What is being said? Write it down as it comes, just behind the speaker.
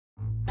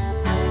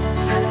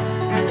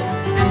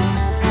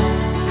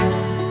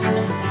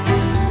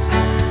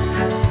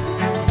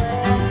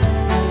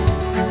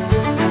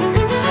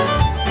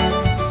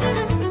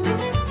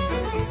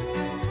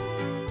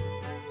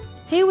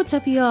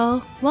What's up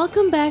y'all?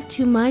 Welcome back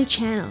to my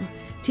channel.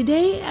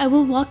 Today I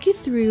will walk you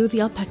through the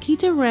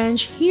Alpaquita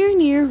Ranch here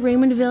near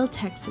Raymondville,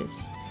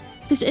 Texas.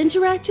 This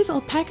interactive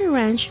alpaca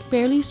ranch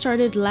barely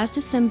started last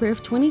December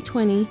of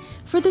 2020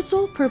 for the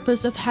sole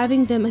purpose of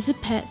having them as a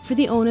pet for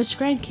the owner's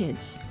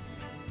grandkids.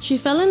 She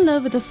fell in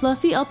love with the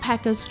fluffy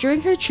alpacas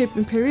during her trip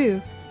in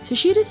Peru, so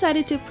she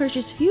decided to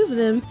purchase a few of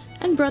them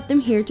and brought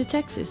them here to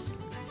Texas.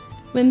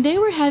 When they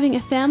were having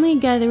a family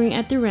gathering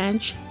at the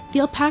ranch, the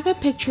alpaca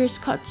pictures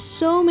caught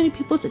so many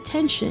people's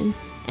attention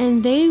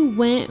and they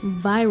went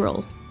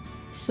viral.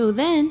 So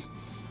then,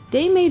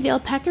 they made the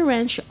alpaca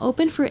ranch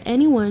open for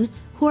anyone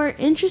who are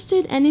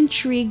interested and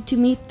intrigued to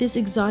meet these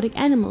exotic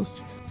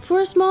animals for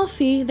a small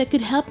fee that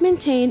could help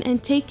maintain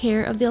and take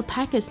care of the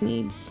alpaca's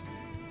needs.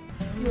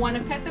 You want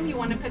to pet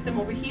them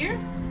over here.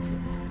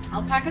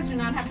 Alpacas do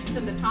not have teeth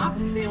in the top,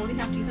 they only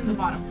have teeth in the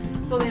bottom,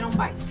 so they don't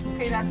bite.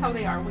 Okay, that's how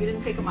they are. We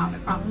didn't take them out, I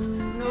promise.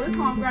 Notice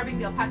how I'm grabbing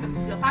the alpaca,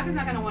 because the alpaca's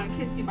not going to want to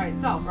kiss you by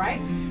itself,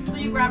 right? So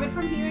you grab it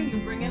from here, and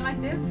you bring it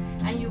like this,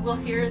 and you will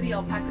hear the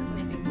alpaca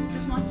sniffing. It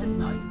just wants to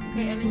smell you,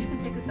 okay? And then you can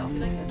take a selfie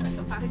like this, like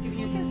the alpaca giving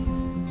you a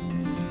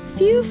kiss.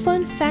 Few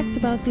fun facts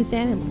about these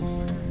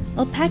animals.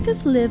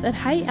 Alpacas live at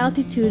high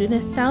altitude in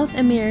the South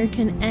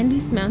American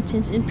Andes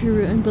Mountains in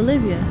Peru and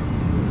Bolivia.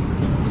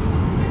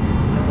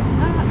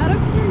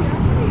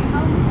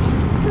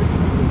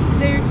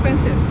 They're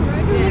expensive.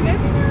 Yes.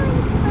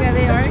 Yeah,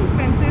 they are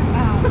expensive.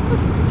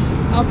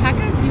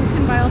 Alpacas, you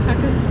can buy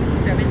alpacas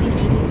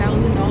 $70,000,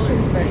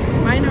 $80,000, but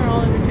mine are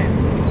all under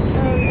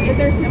 10. If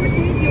there's never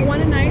seen, if you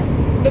want a nice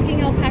looking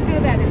alpaca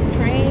that is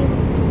trained,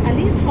 at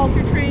least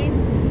halter trained,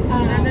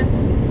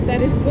 that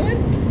is good,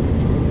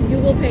 you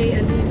will pay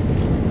at least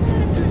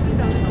 $2,000 to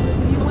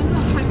 $3,000. If you want an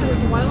alpaca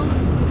that's wild, you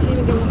can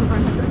even get one for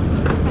 $500.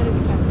 So this kind of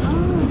depends. Oh.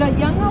 The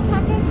young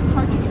alpacas is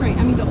hard to train.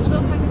 I mean, the old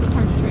alpacas is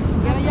hard to train.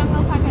 Get a young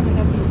alpaca and then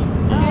that's it.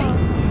 Okay?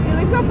 It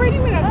looks so pretty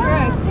with that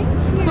dress.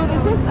 So this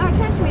is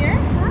cashmere.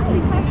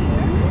 Cashmere.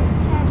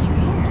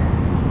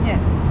 Yes.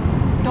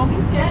 Don't be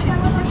scared. She's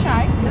super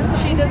shy.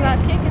 She does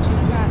not kick and she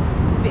does not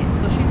spit.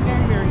 So she's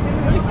very, very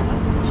good.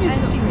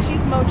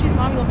 She's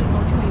mommy will be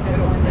mochi when you guys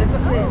go in this.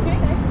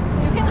 Okay.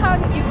 You can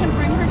hug. You can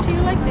bring her to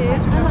you like this.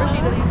 Remember, she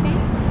does. You see?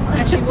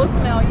 And she will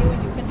smell you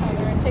and you can hug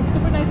her and take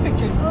super nice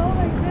pictures. Oh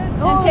my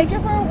goodness. And take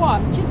her for a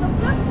walk. She's so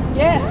fun.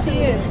 Yes,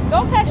 she is.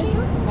 Go, Cashy.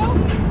 Go.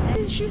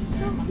 She's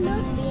so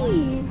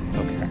fluffy. It's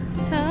okay.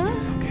 Huh?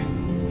 It's okay.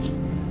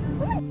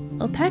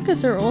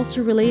 Alpacas are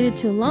also related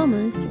to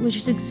llamas, which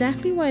is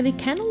exactly why they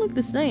kind of look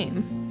the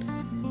same.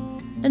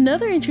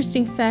 Another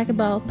interesting fact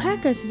about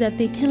alpacas is that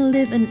they can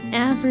live an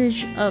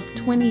average of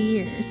 20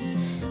 years.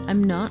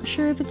 I'm not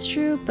sure if it's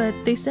true, but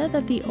they said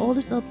that the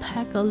oldest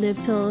alpaca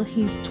lived till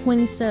his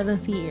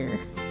 27th year.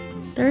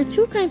 There are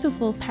two kinds of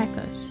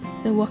alpacas,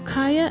 the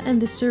Wakaya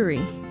and the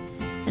Suri.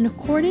 And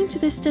according to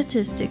the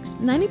statistics,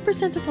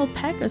 90% of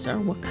alpacas are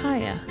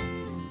Wakaya.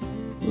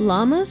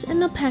 Llamas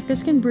and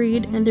alpacas can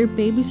breed and their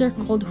babies are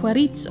called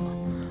Huarizo,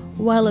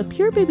 while a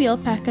pure baby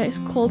alpaca is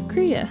called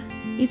Cria.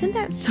 Isn't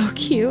that so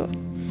cute?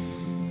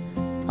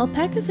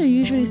 Alpacas are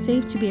usually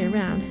safe to be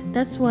around,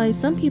 that's why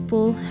some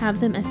people have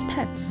them as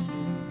pets.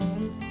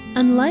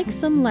 Unlike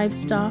some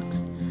livestock,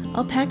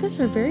 alpacas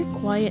are very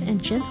quiet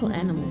and gentle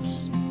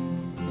animals.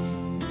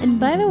 And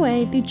by the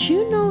way, did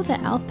you know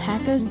that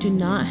alpacas do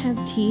not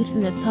have teeth in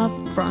the top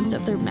front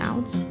of their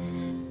mouths?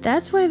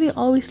 That's why they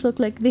always look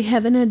like they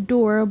have an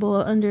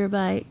adorable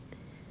underbite.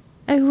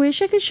 I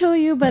wish I could show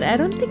you, but I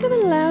don't think I'm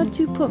allowed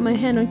to put my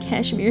hand on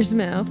Cashmere's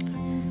mouth.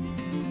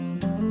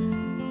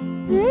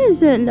 What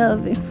is it,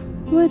 lovey?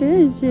 What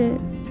is it?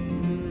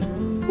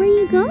 Where are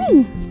you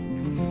going?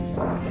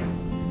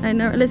 I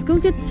know, let's go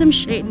get some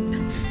shade.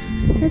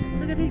 Let's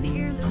look at his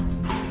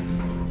earlobes.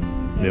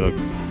 They look...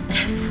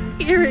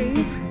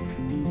 Earrings.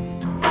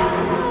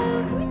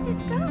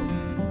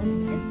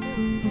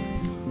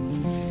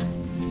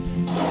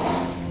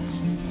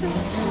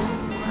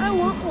 I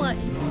want one.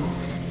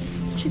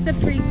 She's a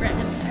free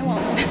brand. I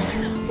want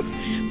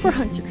one. For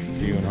Hunter.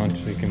 For you and Hunter,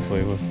 so you can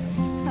play with.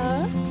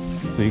 Huh?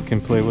 So you can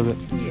play with it?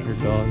 Yeah. Your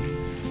dog?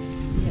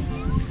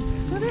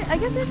 Well, I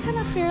guess they're kind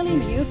of fairly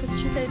new because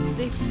she said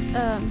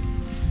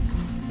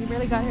we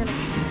really got here like,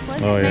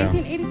 what? Oh, yeah.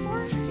 1984?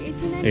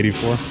 1894?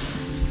 84?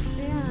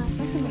 Yeah,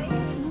 something like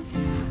that.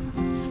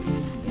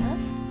 Yeah.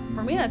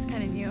 For me, that's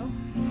kind of new.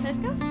 Let's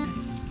go.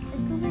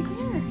 Let's go right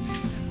here.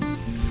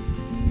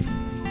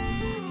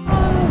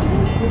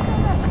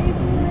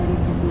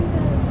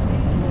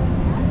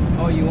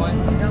 Oh, you want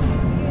some help?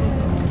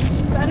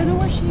 But I don't know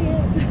where she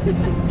is.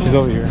 She's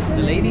over here.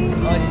 The lady?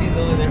 Oh, she's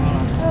over there. Hold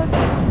on.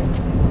 Okay.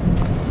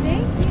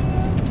 Thank you.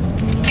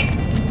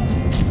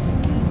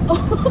 Oh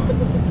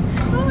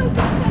my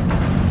god.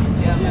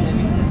 Yeah, but let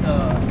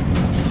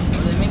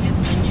me just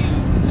bring you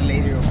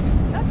later.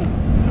 Okay.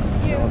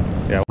 Thank you.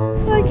 Yeah.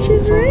 Like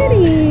she's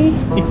ready.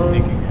 He's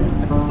thinking.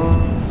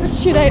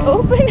 Should I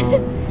open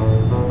it?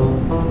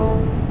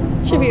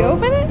 Should we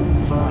open it?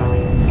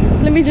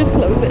 Let me just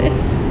close it.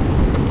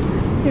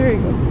 Here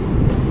we go.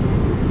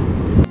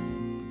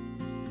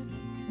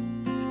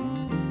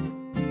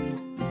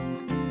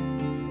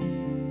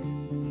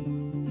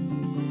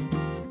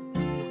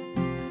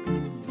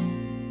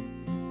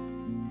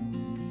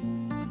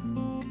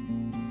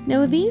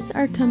 Now these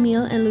are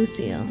Camille and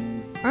Lucille.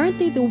 Aren't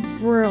they the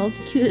world's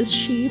cutest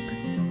sheep?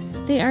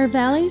 They are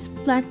Valleys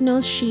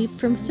black-nosed sheep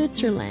from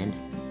Switzerland.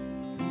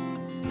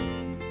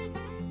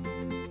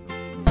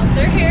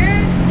 Their hair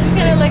is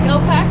kind of like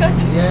alpaca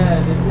too. Yeah,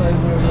 that's why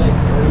we're like,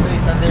 everybody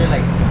thought they were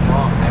like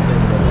small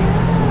hybrids.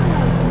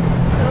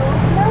 So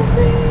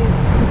lovely.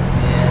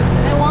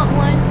 Yeah. I want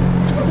one.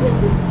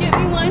 Give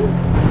me one.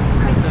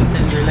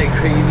 Sometimes they're like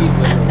crazy,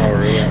 but Oh,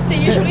 really? They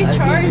usually I see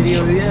charge.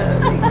 videos,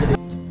 yeah.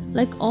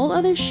 Like all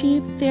other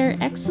sheep, they are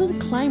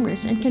excellent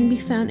climbers and can be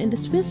found in the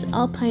Swiss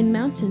Alpine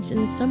mountains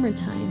in the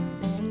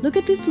summertime. Look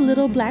at these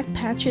little black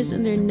patches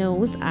on their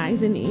nose,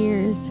 eyes, and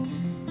ears.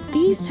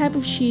 These type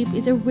of sheep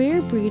is a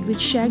rare breed with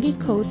shaggy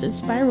coats and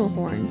spiral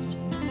horns,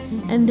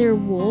 and their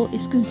wool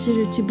is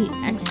considered to be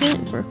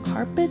excellent for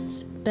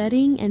carpets,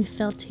 bedding, and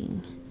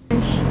felting.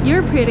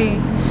 You're pretty.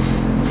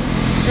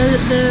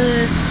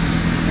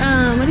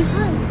 What do you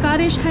call it?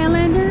 Scottish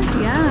Highlander?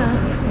 Yeah.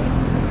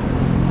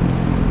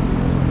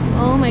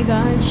 Oh my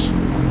gosh.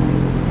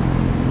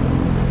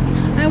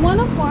 I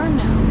want a farm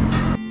now.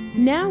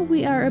 Now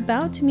we are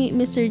about to meet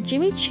Mr.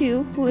 Jimmy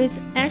Chu, who is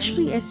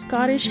actually a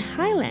Scottish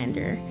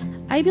Highlander.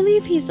 I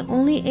believe he's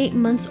only 8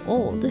 months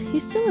old.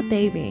 He's still a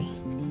baby.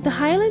 The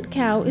Highland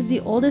cow is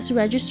the oldest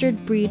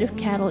registered breed of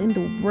cattle in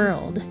the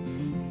world.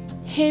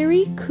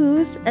 Hairy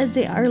coos, as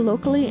they are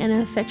locally and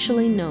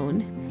affectionately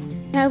known,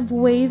 have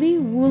wavy,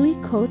 woolly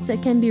coats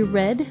that can be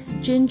red,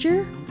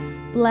 ginger,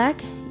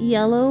 black,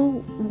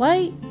 yellow,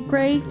 white,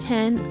 gray,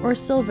 tan, or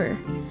silver.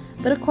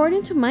 But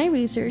according to my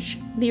research,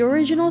 the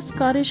original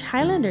Scottish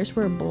Highlanders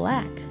were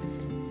black.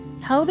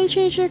 How they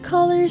changed their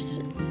colors,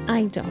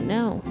 I don't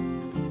know.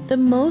 The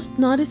most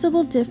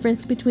noticeable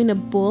difference between a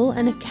bull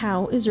and a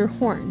cow is their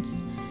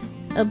horns.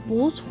 A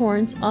bull's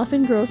horns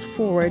often grows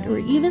forward or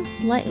even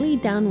slightly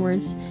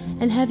downwards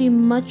and have a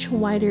much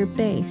wider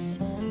base,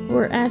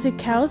 whereas a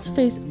cow's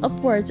face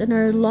upwards and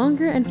are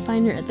longer and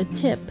finer at the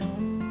tip.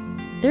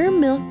 Their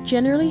milk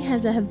generally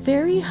has a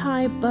very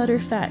high butter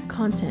fat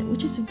content,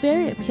 which is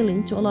very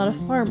appealing to a lot of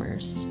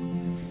farmers.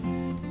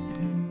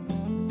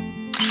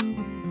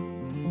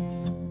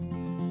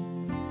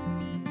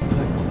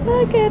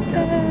 Look at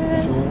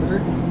that! Shoulder,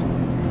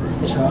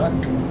 chuck,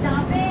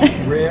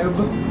 rib.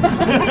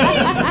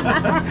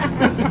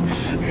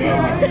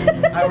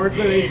 I work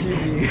with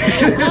HEB.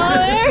 Oh,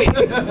 there you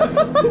go.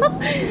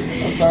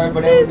 I'm sorry,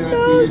 but I It's don't do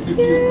so it to you. Too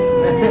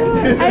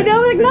cute. I know,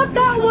 like, not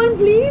that one,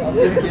 please. I'm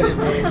just kidding,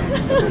 man.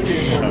 I'm just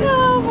kidding, man.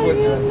 Oh my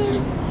Putting that to you.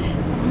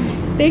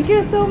 goodness. Thank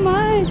you so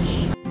much.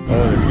 Oh,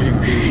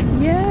 they're cute.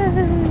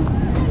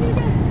 Yes.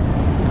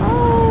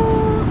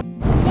 Oh.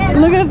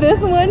 Look at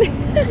this one.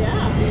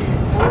 Yeah.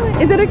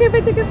 Is it okay if I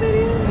take a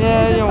video?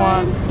 Yeah, Is it you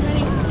fine? want.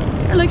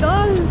 You're like,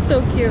 oh, this is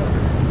so cute.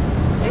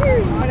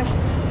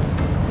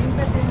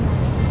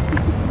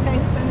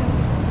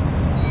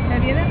 Me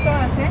vienen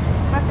todas, ¿eh?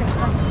 Pasen.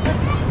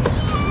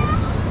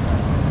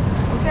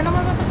 ¿Usted no me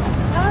va a tocar?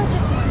 Oh,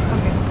 just one.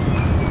 Okay.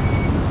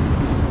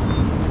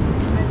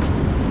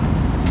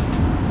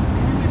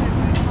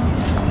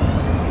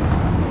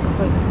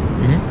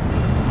 Mm-hmm.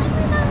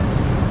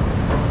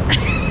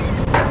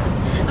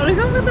 I'm gonna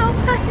go with the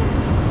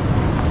alpacas.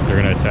 They're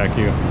gonna attack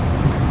you.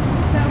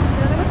 That was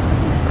the other one.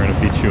 They're gonna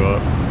beat you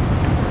up.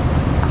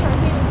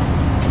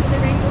 The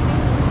rainbow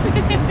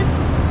thing.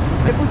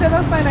 Le puse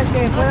dos para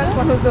que puedas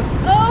por los dos.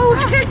 Oh,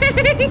 okay.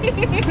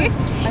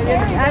 Ahí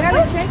viene.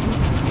 Hágale check.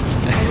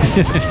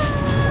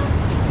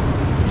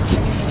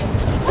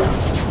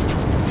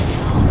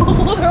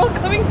 Oh, they're all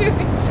coming to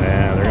me.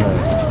 Yeah, they're gonna.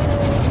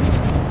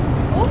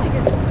 Oh my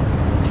goodness.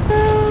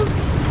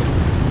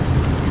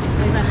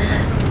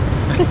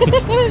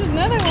 There's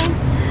another one.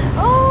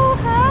 Oh,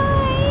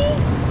 hi.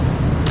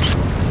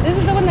 This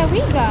is the one that we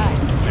got.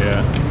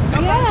 Yeah.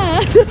 Yeah.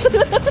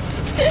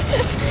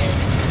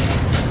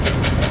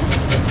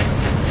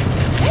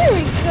 There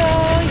we go.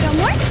 You got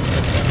more?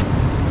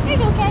 There you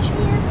go,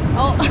 Cashmere.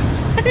 Oh,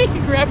 I think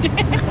you grabbed it.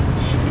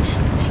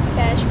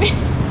 Cashmere.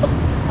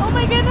 Oh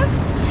my goodness.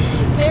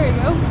 There we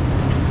go.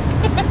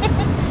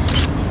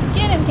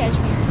 Get him,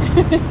 Cashmere.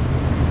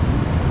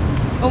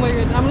 Oh my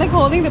goodness. I'm like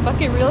holding the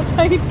bucket real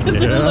tight because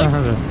they're like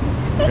Yeah.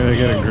 They're gonna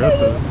get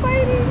aggressive.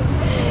 fighting.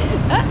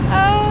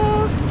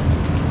 Uh-oh.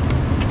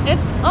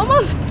 It's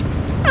almost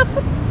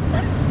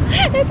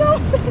it's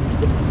almost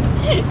empty.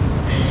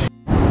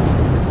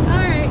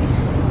 Alright.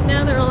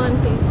 Now they're all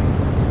empty.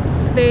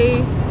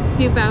 They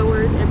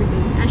devoured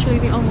everything. Actually,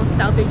 they almost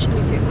salvaged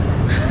me too.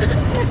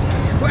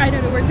 I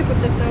don't know where to put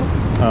this though.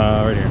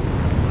 Right here.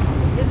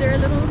 Is there a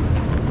little...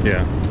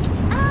 Yeah.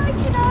 I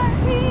cannot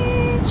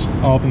reach.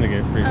 I'll open the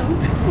gate for you.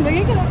 Look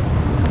at it.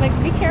 Like,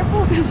 be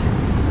careful because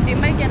it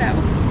might get out.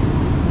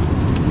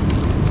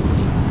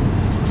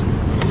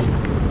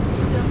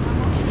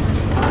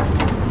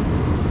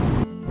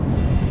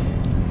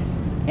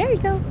 There we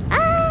go.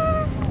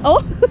 Ah!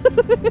 Oh!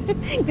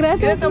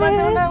 Gracias. ¿Quieres tomarse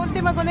Liz. una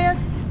última con ellas?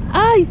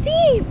 Ay,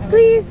 sí,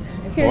 please.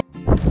 Here.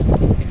 Let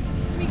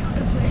me go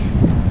this way.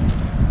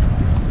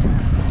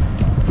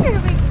 Here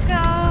we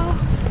go.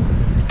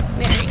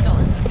 There you go.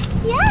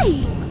 Yay!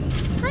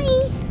 Hi!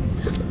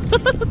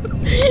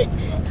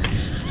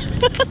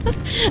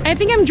 I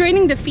think I'm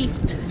joining the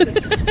feast.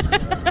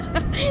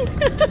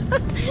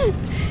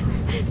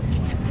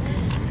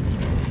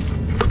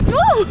 No!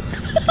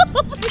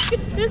 Oh my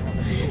goodness.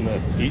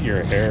 Let's eat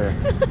your hair.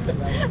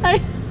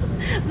 I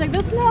was like,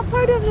 that's not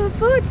part of the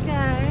food,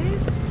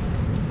 guys.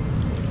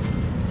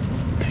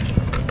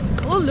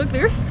 Oh, look,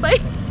 they're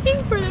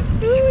fighting for the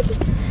food.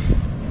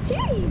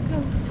 Here you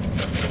go.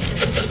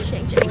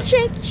 Shake, shake,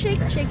 shake,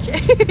 shake, shake,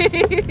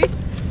 shake.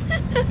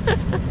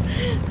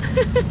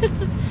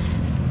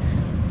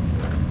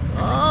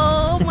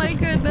 Oh my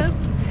goodness.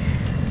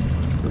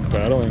 We're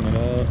battling it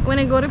out. When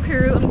I go to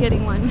Peru, I'm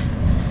getting one.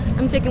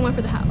 I'm taking one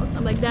for the house.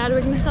 I'm like, Dad,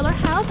 we're gonna sell our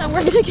house and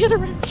we're gonna get a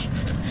ranch.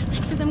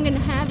 Because I'm gonna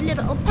have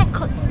little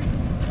alpacas.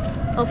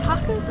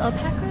 Alpacas?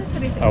 Alpacas? How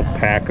do you say that?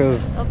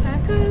 Alpacas?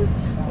 Alpacas?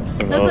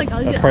 That's like,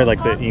 That's probably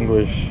like the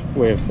English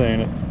way of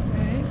saying it.